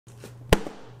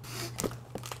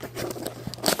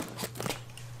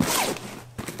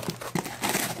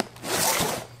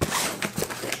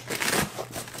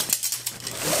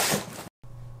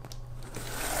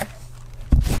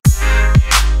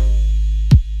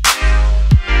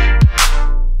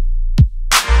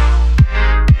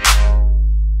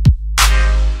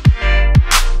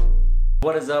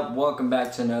is up? Welcome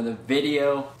back to another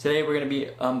video. Today we're going to be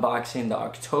unboxing the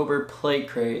October Plate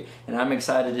Crate, and I'm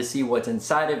excited to see what's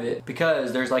inside of it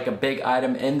because there's like a big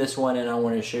item in this one and I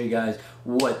want to show you guys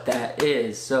what that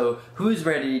is. So who's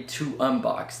ready to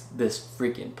unbox this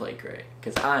freaking Plate Crate?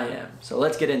 Because I am. So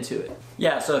let's get into it.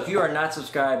 Yeah, so if you are not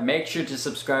subscribed, make sure to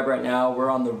subscribe right now. We're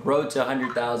on the road to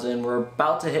 100,000. We're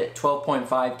about to hit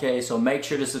 12.5K, so make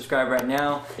sure to subscribe right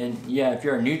now. And yeah, if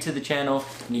you're new to the channel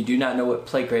and you do not know what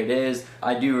Plate Crate is,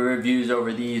 I do reviews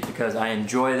over these because I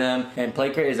enjoy them. And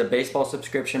Plate Crate is a baseball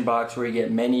subscription box where you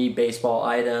get many baseball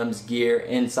items, gear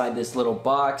inside this little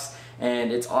box.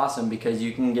 And it's awesome because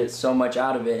you can get so much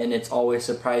out of it, and it's always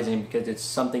surprising because it's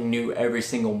something new every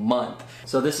single month.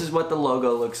 So this is what the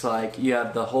logo looks like. You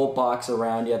have the whole box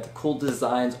around, you have the cool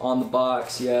designs on the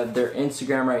box, you have their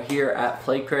Instagram right here at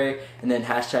Plate Crate, and then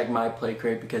hashtag my Plate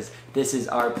Crate because this is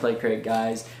our Plate Crate,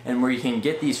 guys. And where you can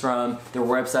get these from, their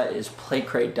website is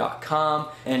platecrate.com.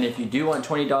 And if you do want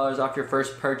 $20 off your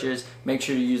first purchase, make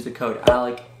sure to use the code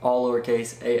ALEC, all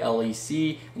lowercase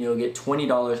ALEC, and you'll get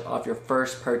 $20 off your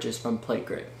first purchase from Plate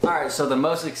Crate. Alright, so the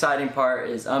most exciting part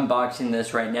is unboxing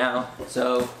this right now.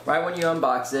 So right when you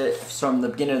unbox it, from the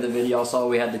beginning of the video I saw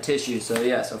we had the tissue. So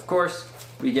yes, of course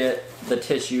we get the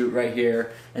tissue right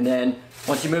here, and then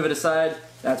once you move it aside,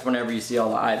 that's whenever you see all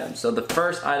the items. So the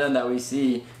first item that we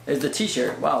see is the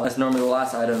t-shirt. Wow, that's normally the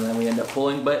last item that we end up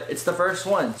pulling, but it's the first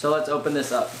one. So let's open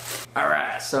this up.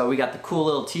 Alright, so we got the cool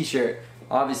little t-shirt.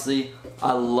 Obviously,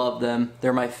 I love them.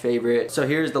 They're my favorite. So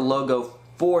here's the logo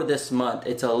for this month.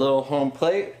 It's a little home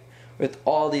plate with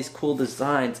all these cool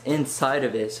designs inside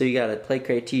of it. So you got a Plate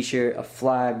Crate t-shirt, a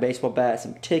flag, baseball bat,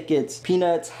 some tickets,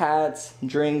 peanuts, hats,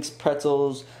 drinks,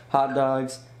 pretzels, hot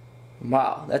dogs.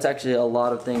 Wow, that's actually a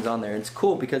lot of things on there. It's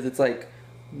cool because it's like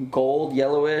gold,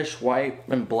 yellowish, white,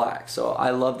 and black. So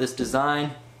I love this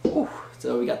design. Whew.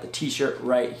 So we got the t-shirt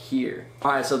right here.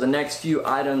 Alright, so the next few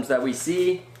items that we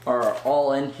see are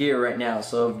all in here right now.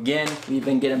 So again, we've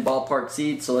been getting Ballpark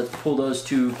seeds, so let's pull those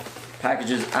two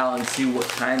packages out and see what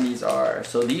kind these are.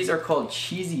 So these are called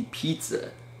cheesy pizza.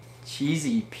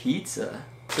 Cheesy pizza.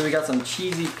 So we got some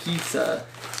cheesy pizza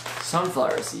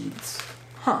sunflower seeds.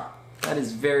 Huh. That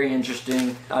is very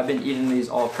interesting. I've been eating these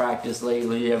all practice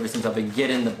lately ever since I've been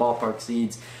getting the Ballpark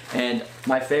seeds. And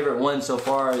my favorite one so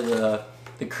far is the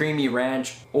creamy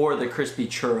ranch or the crispy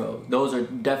churro. Those are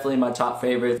definitely my top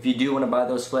favorite. If you do want to buy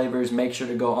those flavors, make sure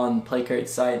to go on Plate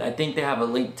Crate's site. I think they have a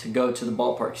link to go to the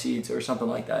Ballpark seeds or something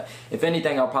like that. If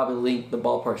anything, I'll probably link the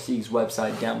Ballpark seeds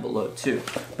website down below too.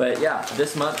 But yeah,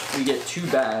 this month we get 2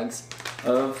 bags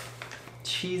of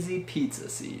cheesy pizza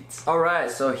seeds.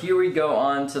 Alright, so here we go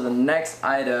on to the next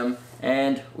item,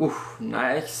 and ooh,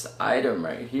 nice item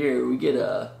right here. We get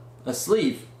a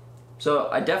sleeve. So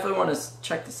I definitely want to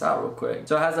check this out real quick.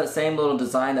 So it has that same little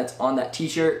design that's on that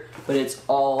t-shirt, but it's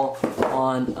all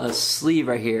on a sleeve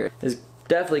right here. It's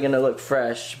definitely gonna look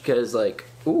fresh because like,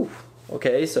 ooh,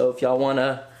 okay, so if y'all want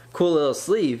a cool little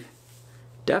sleeve,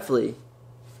 definitely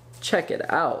check it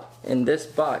out. In this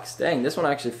box, dang, this one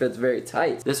actually fits very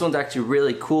tight. This one's actually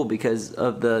really cool because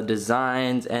of the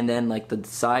designs, and then like the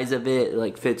size of it,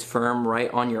 like fits firm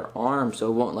right on your arm so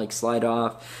it won't like slide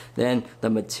off. Then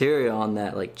the material on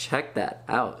that, like check that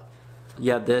out.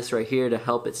 You have this right here to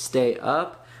help it stay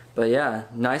up. But yeah,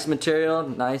 nice material,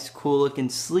 nice cool looking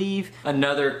sleeve.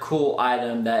 Another cool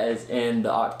item that is in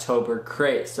the October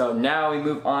crate. So now we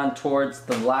move on towards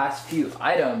the last few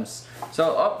items.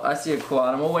 So, oh, I see a cool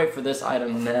item. We'll wait for this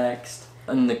item next.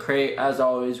 In the crate, as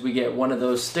always, we get one of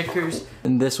those stickers.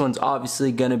 And this one's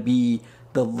obviously gonna be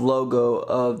the logo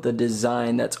of the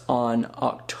design that's on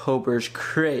October's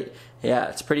crate. Yeah,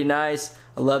 it's pretty nice.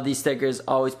 I love these stickers,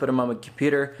 always put them on my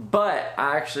computer, but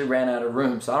I actually ran out of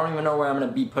room, so I don't even know where I'm going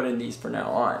to be putting these from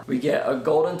now on. We get a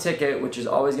golden ticket, which is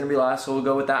always going to be last, so we'll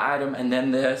go with that item, and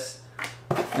then this.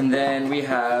 And then we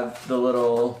have the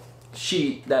little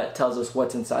sheet that tells us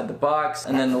what's inside the box.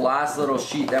 And then the last little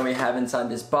sheet that we have inside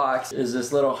this box is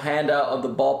this little handout of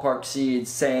the Ballpark seeds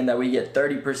saying that we get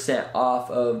 30% off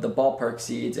of the Ballpark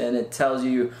seeds, and it tells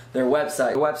you their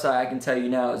website. The website, I can tell you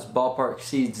now, is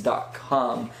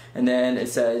ballparkseeds.com, and then it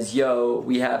says, yo,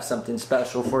 we have something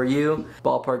special for you,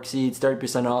 Ballpark seeds,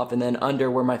 30% off, and then under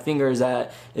where my finger is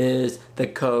at is the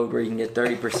code where you can get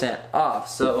 30% off.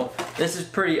 So this is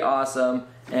pretty awesome,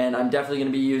 and I'm definitely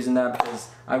going to be using that because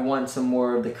I want some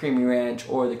more of the creamy ranch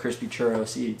or the crispy churro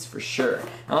seeds for sure.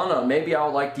 I don't know, maybe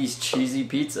I'll like these cheesy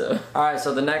pizza. Alright,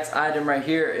 so the next item right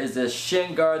here is the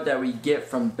shin guard that we get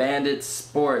from Bandit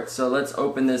Sports. So let's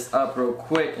open this up real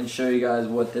quick and show you guys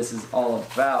what this is all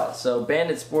about. So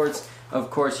Bandit Sports, of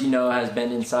course, you know, has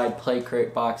been inside Plate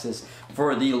Crate boxes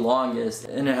for the longest,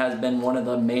 and it has been one of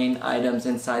the main items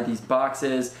inside these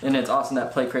boxes. And it's awesome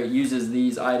that Plate Crate uses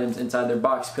these items inside their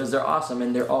box because they're awesome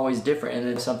and they're always different, and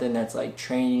it's something that's like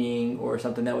training or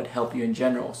something that would help you in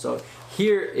general. So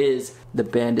here is the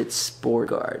Bandit Sport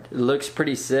Guard. It looks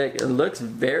pretty sick. It looks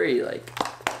very like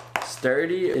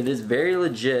sturdy. It is very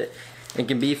legit. It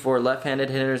can be for left-handed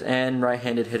hitters and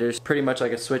right-handed hitters. Pretty much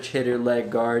like a switch hitter leg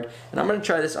guard. And I'm gonna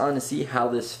try this on to see how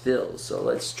this feels. So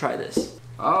let's try this.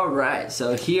 Alright,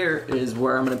 so here is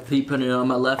where I'm gonna be putting it on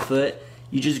my left foot.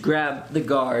 You just grab the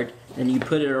guard and you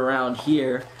put it around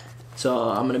here. So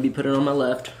I'm gonna be putting it on my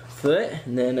left foot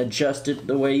and then adjust it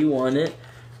the way you want it.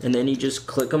 And then you just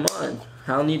click them on.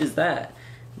 How neat is that?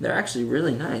 They're actually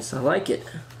really nice. I like it.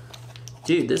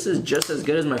 Dude, this is just as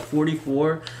good as my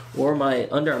 44 or my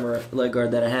Under Armour leg guard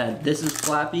that I had. This is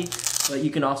flappy, but you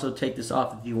can also take this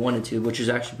off if you wanted to, which is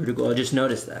actually pretty cool. I just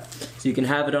noticed that. So you can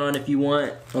have it on if you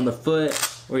want on the foot,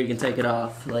 or you can take it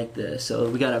off like this. So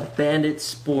we got a Bandit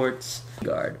Sports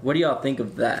guard. What do y'all think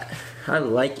of that? I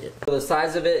like it. So the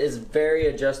size of it is very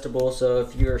adjustable, so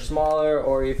if you're smaller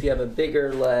or if you have a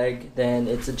bigger leg, then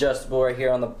it's adjustable right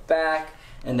here on the back.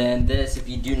 And then this, if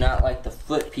you do not like the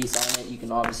foot piece on it, you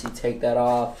can obviously take that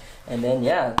off. And then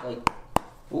yeah, like,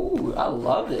 ooh, I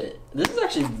love it. This is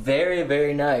actually very,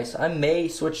 very nice. I may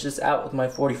switch this out with my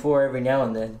 44 every now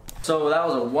and then. So that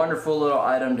was a wonderful little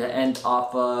item to end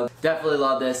off of. Definitely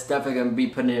love this. Definitely gonna be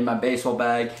putting it in my baseball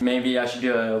bag. Maybe I should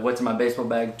do a what's in my baseball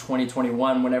bag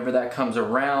 2021 whenever that comes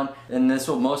around. And this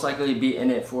will most likely be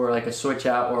in it for like a switch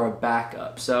out or a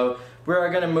backup. So we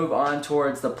are going to move on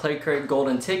towards the Plate Crate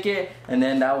Golden Ticket, and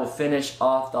then that will finish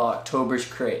off the October's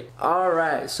crate.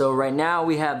 Alright, so right now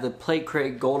we have the Plate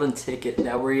Crate Golden Ticket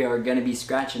that we are going to be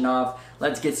scratching off.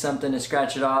 Let's get something to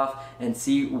scratch it off and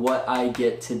see what I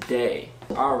get today.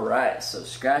 Alright, so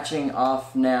scratching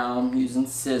off now, I'm using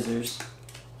scissors.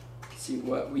 Let's see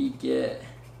what we get.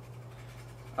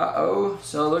 Uh-oh,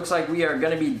 so it looks like we are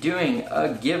going to be doing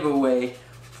a giveaway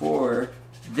for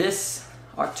this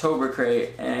October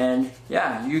crate, and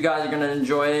yeah, you guys are gonna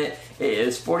enjoy it. It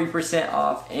is 40%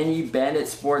 off any Bandit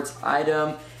Sports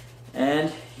item,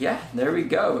 and yeah, there we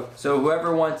go. So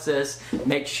whoever wants this,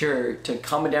 make sure to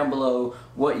comment down below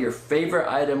what your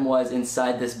favorite item was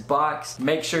inside this box.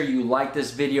 Make sure you like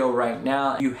this video right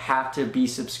now. You have to be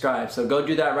subscribed, so go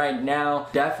do that right now.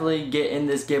 Definitely get in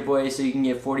this giveaway so you can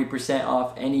get 40%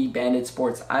 off any Bandit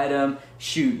Sports item.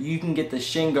 Shoot, you can get the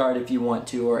shin guard if you want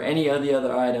to, or any of the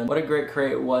other item. What a great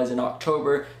crate it was in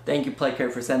October. Thank you, Plate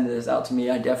Crate, for sending this out to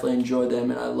me. I definitely enjoy them,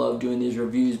 and I love doing these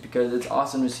reviews because it's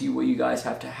awesome to see what you guys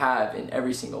have to have in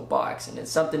every single box, and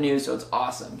it's something new, so it's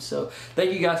awesome. So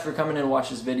thank you guys for coming in and watch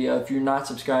this video. If you're not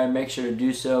subscribed, make sure to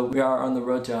do so. We are on the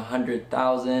road to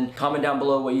 100,000. Comment down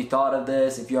below what you thought of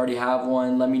this. If you already have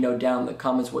one, let me know down in the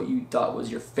comments what you thought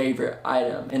was your favorite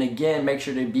item. And again, make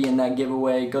sure to be in that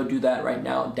giveaway. Go do that right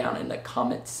now down in the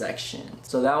comment section.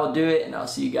 So that will do it, and I'll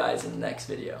see you guys in the next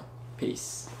video.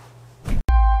 Peace.